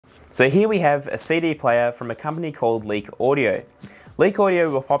So here we have a CD player from a company called LEAK Audio. LEAK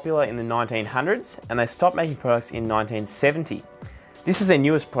Audio were popular in the 1900s and they stopped making products in 1970. This is their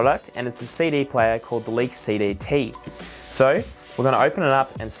newest product and it's a CD player called the LEAK CDT. So we're going to open it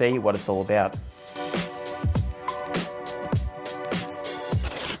up and see what it's all about.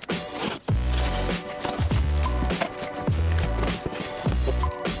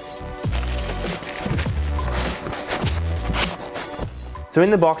 So in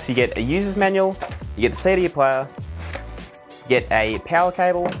the box you get a user's manual, you get the CD player, you get a power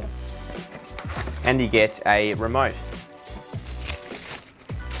cable, and you get a remote.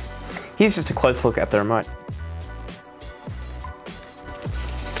 Here's just a close look at the remote.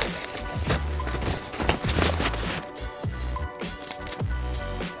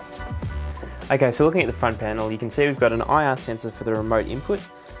 Okay, so looking at the front panel, you can see we've got an IR sensor for the remote input,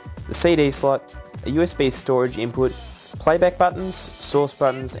 the CD slot, a USB storage input, playback buttons, source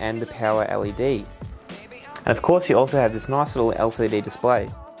buttons, and the power LED. And of course you also have this nice little LCD display.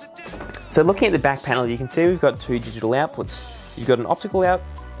 So looking at the back panel, you can see we've got two digital outputs. You've got an optical out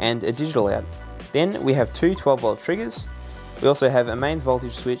and a digital out. Then we have two 12-volt triggers. We also have a mains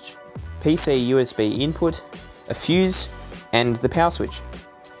voltage switch, PC USB input, a fuse, and the power switch.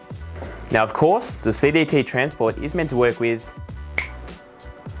 Now of course, the CDT transport is meant to work with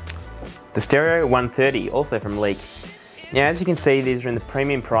the Stereo 130, also from LEAK. Now as you can see, these are in the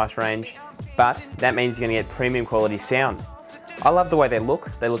premium price range, but that means you're going to get premium quality sound. I love the way they look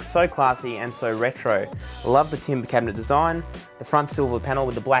so classy and so retro. I love the timber cabinet design, the front silver panel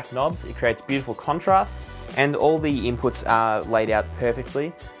with the black knobs, it creates beautiful contrast, and all the inputs are laid out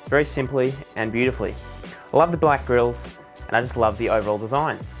perfectly, very simply and beautifully. I love the black grills, and I just love the overall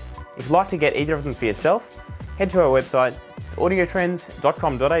design. If you'd like to get either of them for yourself, head to our website. It's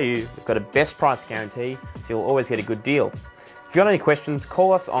audiotrends.com.au. We've got a best price guarantee, so you'll always get a good deal. If you've got any questions,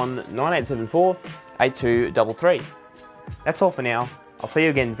 call us on 9874 8233. That's all for now. I'll see you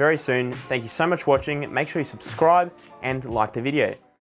again very soon. Thank you so much for watching. Make sure you subscribe and like the video.